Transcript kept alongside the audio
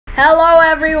Hello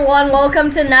everyone, welcome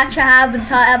to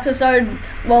Natchabta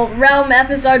realm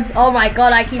episode, oh my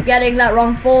god, I keep getting that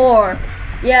wrong, 4.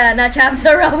 Yeah,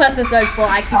 Natchabta realm episode 4,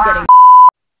 I keep getting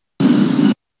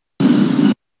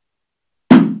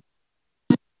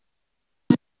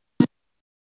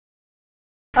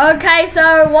Okay,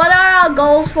 so what are our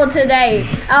goals for today?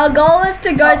 Our goal is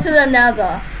to go to the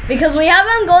nether, because we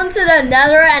haven't gone to the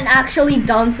nether and actually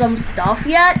done some stuff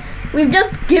yet. We've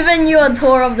just given you a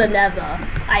tour of the nether,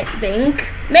 I think.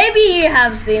 Maybe you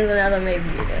have seen the nether, maybe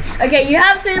you did. Okay, you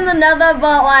have seen the nether,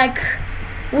 but like,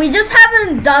 we just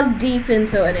haven't dug deep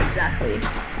into it exactly.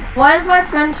 Why is my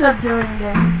printer doing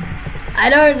this? I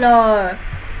don't know.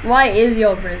 Why is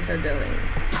your printer doing?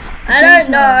 I don't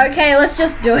know. Okay, let's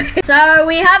just do it. So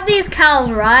we have these cows,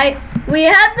 right? We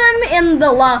had them in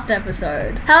the last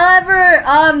episode. However,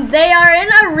 they are in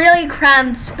a really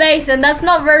cramped space, and that's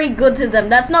not very good to them.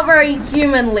 That's not very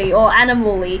humanly or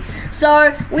animally.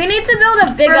 So we need to build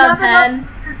a bigger pen.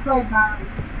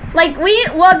 Like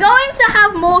we're going to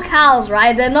have more cows,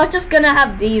 right? They're not just gonna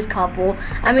have these couple.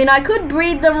 I mean, I could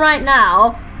breed them right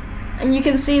now, and you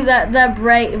can see that they're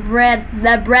breeding.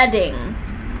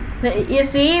 You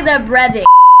see, they're breeding.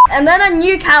 And then a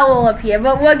new cow will appear,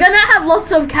 but we're gonna have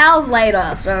lots of cows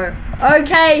later, so.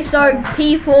 Okay, so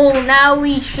people, now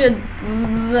we should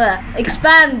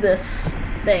expand this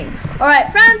thing. Alright,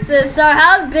 Francis, so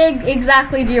how big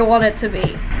exactly do you want it to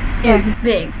be?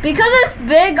 Big. Because it's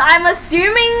big, I'm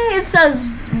assuming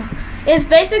it's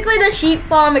basically the sheep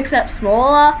farm except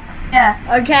smaller. Yeah.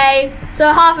 Okay,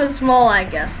 so half as small, I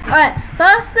guess. Alright,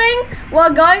 first thing,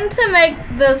 we're going to make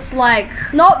this, like,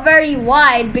 not very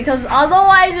wide, because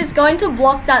otherwise it's going to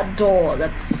block that door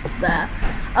that's there.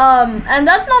 And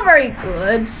that's not very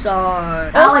good,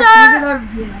 so... Also... Alex, move it over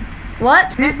here.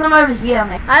 What? Move them over here,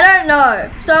 man. I don't know.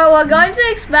 So we're going to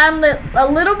expand it a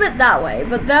little bit that way,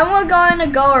 but then we're going to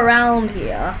go around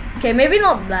here. Okay, maybe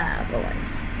not there, but like...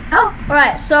 Oh.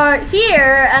 Alright, so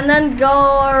here, and then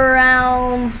go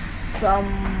around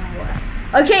somewhere.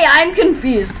 Okay, I'm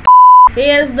confused.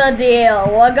 Here's the deal.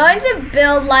 We're going to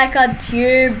build like a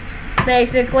tube,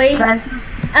 basically.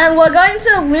 And we're going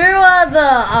to lure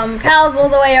the cows all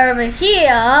the way over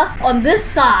here on this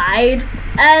side.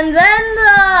 And then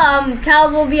the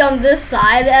cows will be on this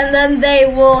side, and then they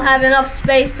will have enough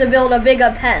space to build a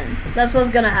bigger pen. That's what's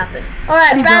gonna happen.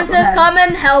 Alright, Francis, come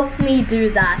and help me do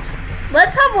that.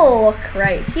 Let's have a look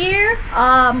right here.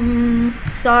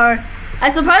 So I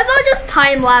suppose I'll just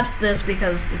time-lapse this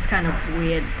because it's kind of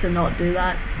weird to not do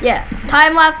that. Yeah,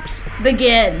 time-lapse,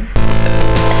 begin.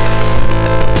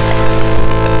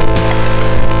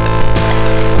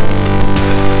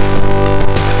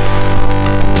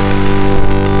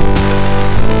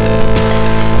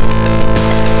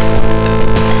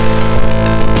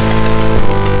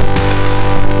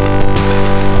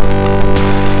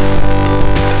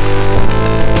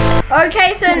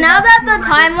 Okay, so now that the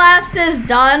time-lapse is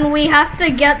done, we have to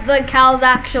get the cows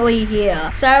actually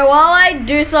here. So while I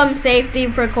do some safety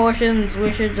precautions,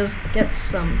 we should just get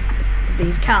some of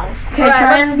these cows. Okay,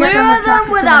 alright, let's lure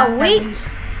them with our wheat.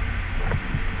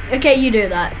 Okay, you do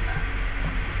that.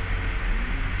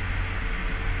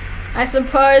 I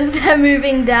suppose they're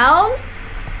moving down.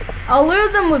 I'll lure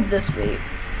them with this wheat.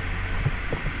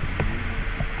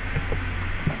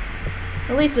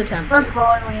 At least attempt to. They're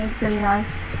following me pretty nice.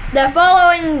 They're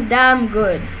following damn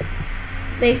good.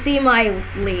 They see my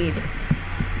lead.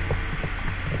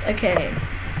 Okay,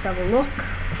 let's have a look.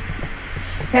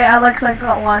 Okay, Alex, I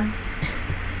got one.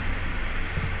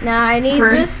 Now I need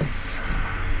this.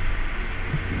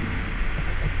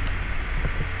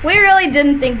 We really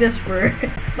didn't think this through.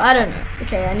 I don't know.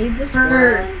 Okay, I need this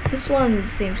one. This one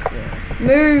seems to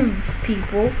move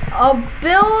people. I'll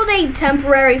build a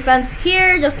temporary fence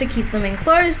here just to keep them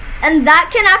enclosed. And that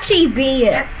can actually be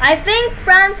it. I think,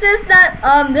 Francis, that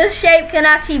this shape can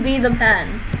actually be the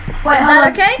pen. Wait, is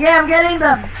that okay? Yeah, I'm getting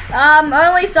them.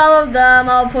 Only some of them.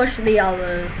 I'll push the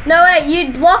others. No, wait,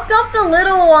 you blocked off the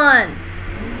little one.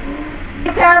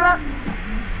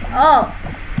 Oh.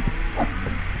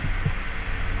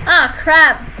 Ah,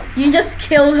 crap. You just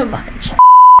killed a bunch.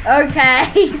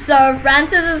 Okay, so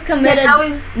Francis has committed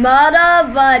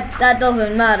murder, but that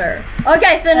doesn't matter.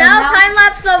 Okay, so now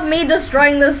time-lapse of me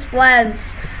destroying this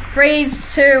fence. 3,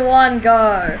 2, 1,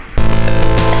 go.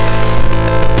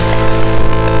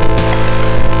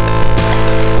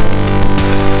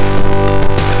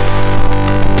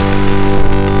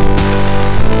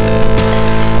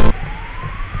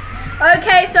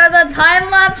 Okay, so the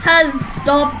time-lapse has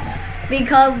stopped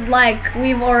because, like,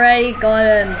 we've already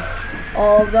gotten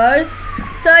all of those.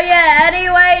 So yeah,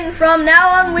 anyway, from now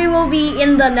on we will be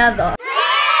in the nether.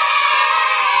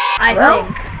 I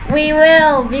think. We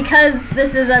will, because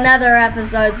this is another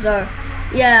episode, so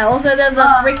yeah. Also, there's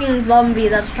a freaking zombie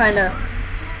that's trying to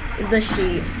eat the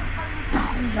sheep.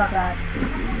 Not bad.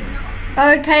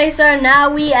 Okay, so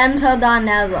now we enter the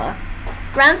nether.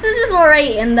 Francis is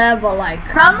already in there, but like...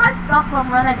 Found my stuff from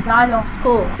when I died off.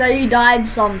 Cool. So you died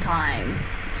sometime.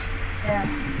 Yeah.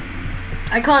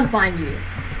 I can't find you.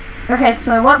 Okay,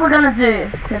 so what we're gonna do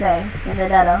today in the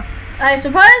nether? I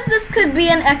suppose this could be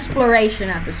an exploration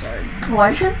episode.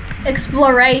 Exploration?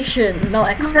 Exploration,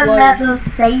 not Is the explosion. nether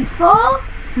safer?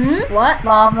 What?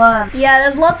 Lava. Yeah,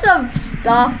 there's lots of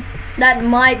stuff that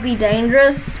might be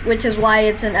dangerous, which is why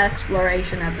it's an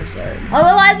exploration episode.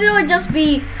 Otherwise, it would just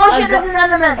be... Oh shit, there's an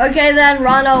enderman. Okay, then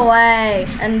run away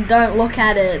and don't look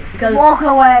at it, because Walk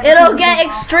away. it'll get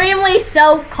extremely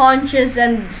self-conscious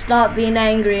and start being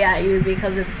angry at you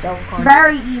because it's self-conscious.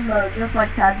 Very emo, just like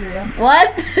Tadria.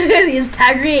 What? Is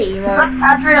Tagria emo? Like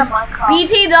Tadria Minecraft.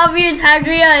 BTW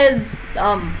Tagria is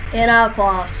in our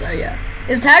class, so yeah.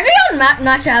 Is Tagria on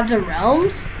Natchabta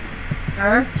Realms?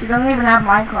 No, she doesn't even have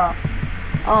Minecraft.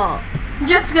 Oh. I'm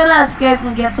just gonna escape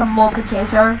and get some more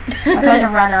potato. I kind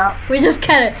of ran out. We just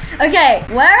get it. Okay,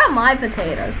 where are my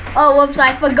potatoes? Oh, whoops,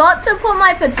 I forgot to put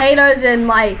my potatoes in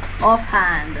my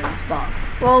offhand and stuff.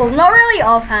 Well, not really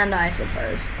offhand, I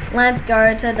suppose. Let's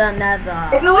go to the nether.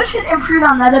 Maybe we should improve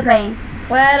our nether base.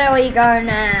 Where do we go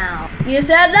now? You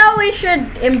said that we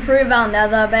should improve our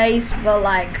nether base, but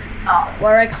like,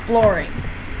 we're exploring.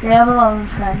 They have a lot of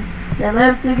friends. They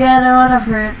live together on a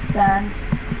fruit stand.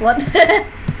 What?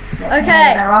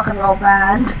 Okay. A rock and roll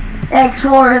band.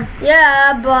 Explorers.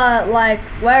 Yeah, but like,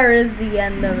 where is the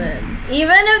Enderman?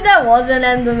 Even if there was an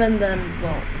Enderman, then,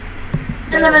 well.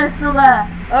 Enderman is still there.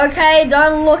 Okay,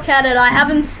 don't look at it. I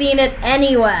haven't seen it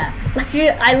anywhere. Like,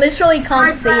 I literally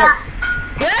can't see it.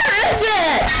 Where is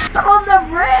it? On the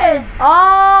bridge.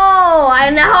 Oh,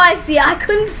 now I see it. I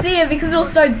couldn't see it because it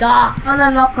was so dark. And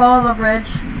then not go on the bridge.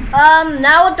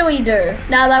 Now what do we do?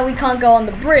 Now that we can't go on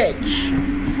the bridge.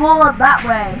 Pull it that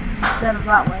way instead of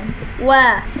that way.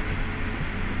 Where?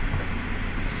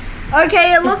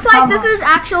 Okay, it looks like this is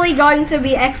actually going to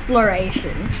be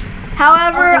exploration.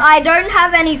 However, I don't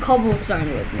have any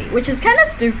cobblestone with me, which is kind of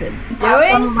stupid.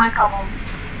 Some of my cobble.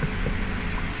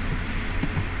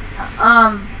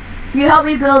 You help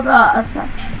me build a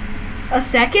section. A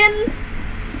second?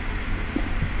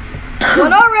 We're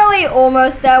not really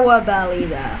almost there, we're barely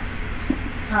there.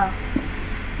 Oh.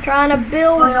 Trying to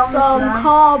build some there?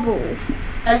 cobble.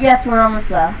 Yes, we're almost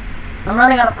there. I'm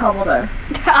running out of cobble though.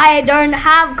 I don't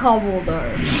have cobble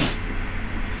though.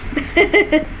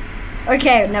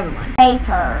 Okay, never mind.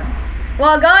 Paper.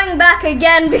 Well, going back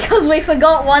again because we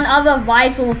forgot one other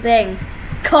vital thing.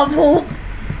 Cobble.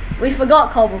 We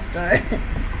forgot cobblestone.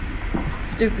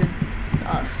 Stupid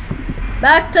us.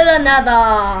 Back to the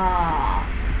nether.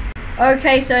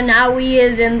 Okay, so now we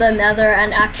is in the nether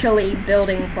and actually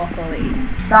building properly.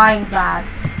 Dying bad.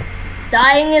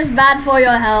 Dying is bad for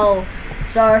your health.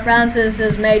 So Francis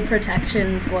has made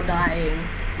protection for dying,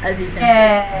 as you can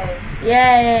see.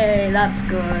 Yay, that's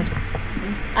good.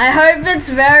 I hope it's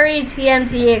very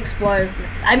TNT explosive.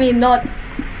 I mean, not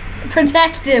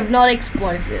protective, not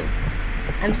explosive.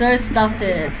 I'm so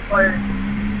stupid.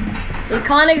 It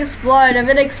can't explode. If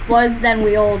it explodes, then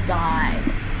we all die.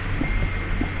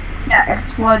 Yeah,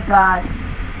 explode bad.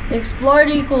 Explode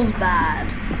equals bad.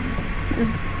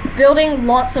 Just building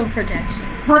lots of protection.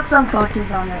 Put some coaches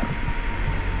on it.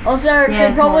 Also,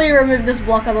 should probably remove this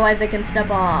block, otherwise they can step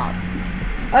up.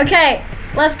 Okay,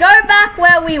 let's go back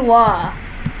where we were.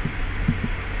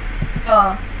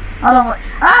 I don't want.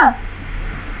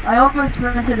 I almost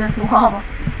sprinted into lava.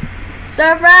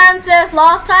 So Francis,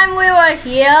 last time we were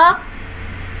here,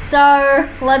 so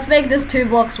let's make this 2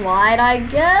 blocks wide, I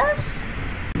guess.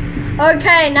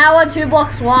 Okay, now we're 2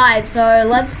 blocks wide, so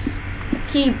let's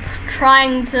keep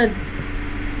trying to...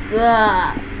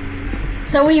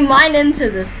 So we mine into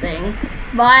this thing,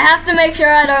 but I have to make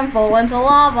sure I don't fall into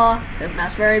lava, because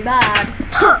that's very bad.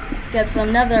 Get some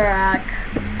netherrack.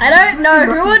 I don't know,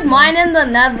 who would mine in the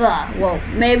nether? Well,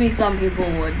 maybe some people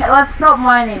would. Okay, let's stop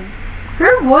mining.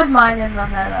 Who would mine in the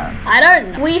nether? I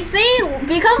don't know.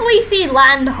 Because we see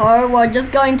land ho, we're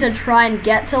just going to try and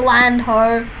get to land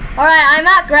ho. Alright, I'm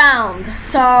at ground,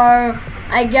 so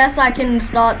I guess I can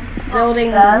start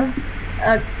building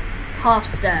half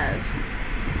stairs.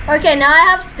 Okay, now I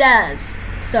have stairs,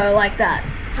 so like that.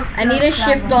 I need a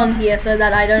shift on here so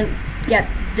that I don't get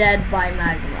dead by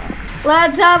magma.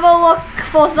 Let's have a look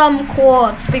for some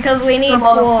quartz, because we need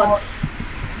quartz.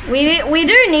 We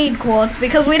do need quartz,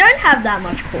 because we don't have that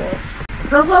much quartz.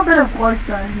 There's a bit of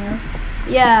glowstone here.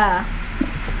 Yeah.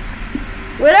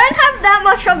 We don't have that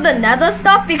much of the nether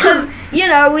stuff because, you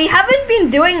know, we haven't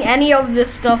been doing any of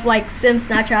this stuff like since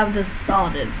Natchabta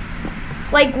started.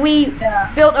 Like we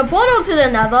built a portal to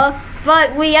the nether,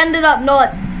 but we ended up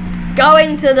not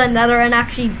going to the nether and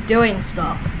actually doing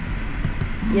stuff.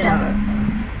 You know.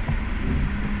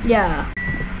 Yeah.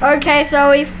 Okay,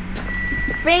 so we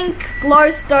think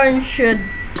glowstone should...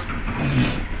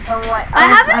 I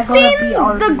haven't seen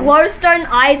the glowstone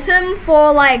item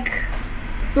for like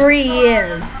 3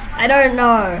 years. I don't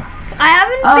know. I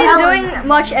haven't been doing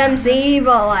much MC,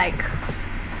 but like...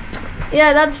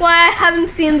 Yeah, that's why I haven't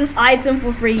seen this item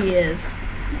for 3 years.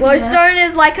 Glowstone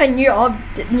is like a new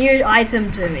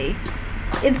item to me.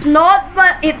 It's not,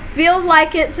 but it feels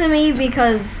like it to me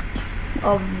because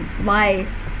of my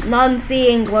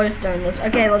non-seeing glowstoneness.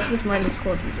 Okay, let's just mine this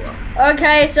quartz as well.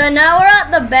 Okay, so now we're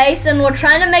at the base and we're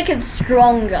trying to make it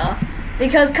stronger.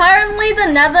 Because currently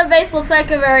the nether base looks like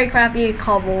a very crappy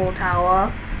cobble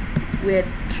tower. Weird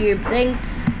cube thing.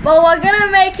 But we're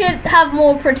gonna make it have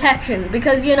more protection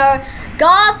because, you know,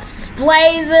 ghasts,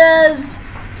 blazers,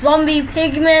 zombie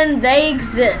pigmen, they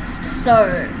exist.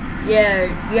 So,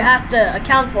 yeah, you have to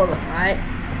account for them, right?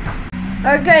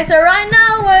 Okay, so right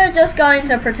now we're just going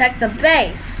to protect the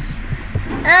base.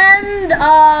 And,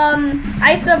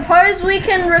 I suppose we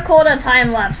can record a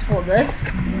time lapse for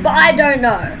this, but I don't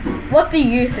know. What do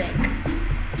you think?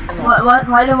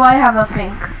 Why do I have a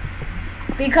think?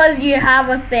 Because you have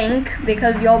a think,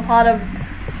 because you're part of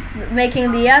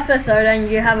making the episode and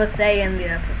you have a say in the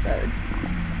episode.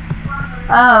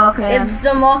 Oh, okay. It's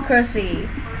democracy.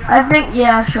 I think,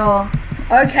 yeah, sure.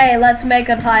 Okay, let's make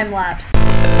a time lapse.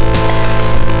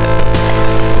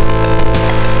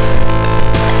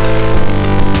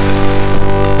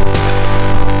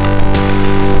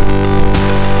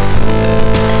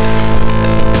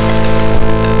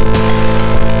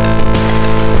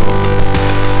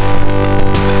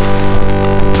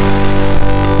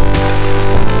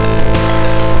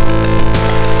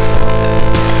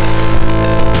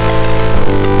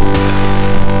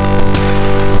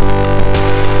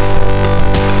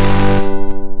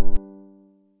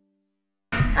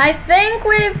 I think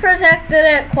we've protected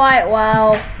it quite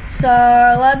well, so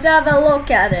let's have a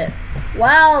look at it.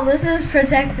 Wow, this is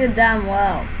protected damn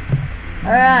well.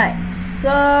 Alright,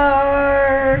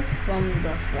 so from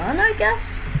the front, I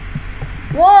guess?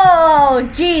 Whoa,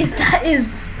 geez, that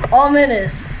is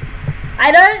ominous.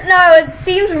 I don't know, it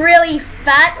seems really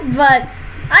fat, but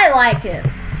I like it.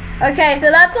 Okay,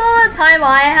 so that's all the time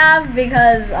I have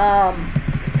because,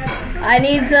 I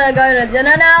need to go to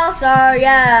dinner now, so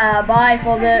yeah, bye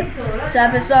for this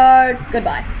episode.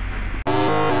 Goodbye.